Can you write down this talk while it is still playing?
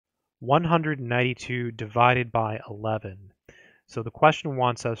192 divided by 11. So the question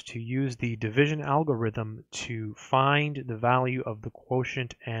wants us to use the division algorithm to find the value of the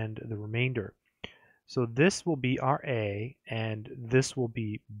quotient and the remainder. So this will be our A and this will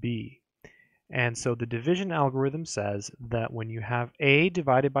be B. And so the division algorithm says that when you have A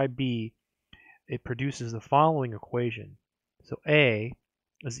divided by B, it produces the following equation. So A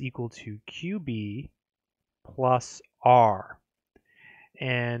is equal to QB plus R.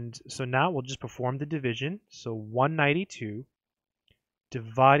 And so now we'll just perform the division. So 192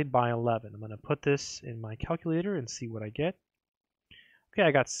 divided by 11. I'm going to put this in my calculator and see what I get. Okay,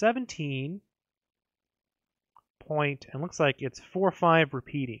 I got 17 point, and looks like it's 4 5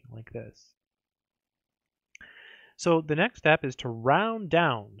 repeating like this. So the next step is to round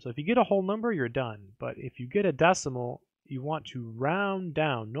down. So if you get a whole number, you're done. But if you get a decimal, you want to round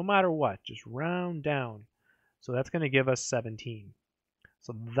down, no matter what, just round down. So that's going to give us 17.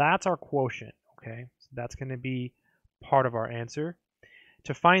 So that's our quotient, okay? So that's going to be part of our answer.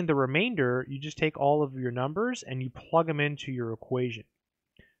 To find the remainder, you just take all of your numbers and you plug them into your equation.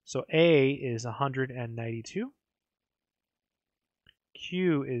 So A is 192,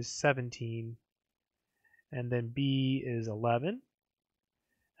 Q is 17, and then B is 11,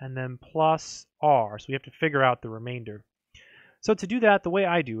 and then plus R. So we have to figure out the remainder. So to do that, the way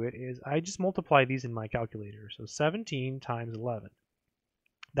I do it is I just multiply these in my calculator. So 17 times 11.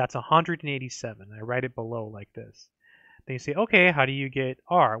 That's 187. I write it below like this. Then you say, okay, how do you get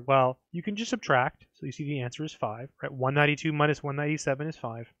R? Well, you can just subtract. So you see the answer is 5, right? 192 minus 197 is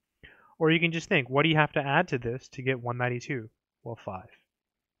 5. Or you can just think, what do you have to add to this to get 192? Well, 5.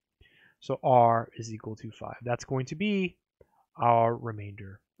 So R is equal to 5. That's going to be our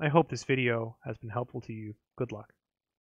remainder. I hope this video has been helpful to you. Good luck.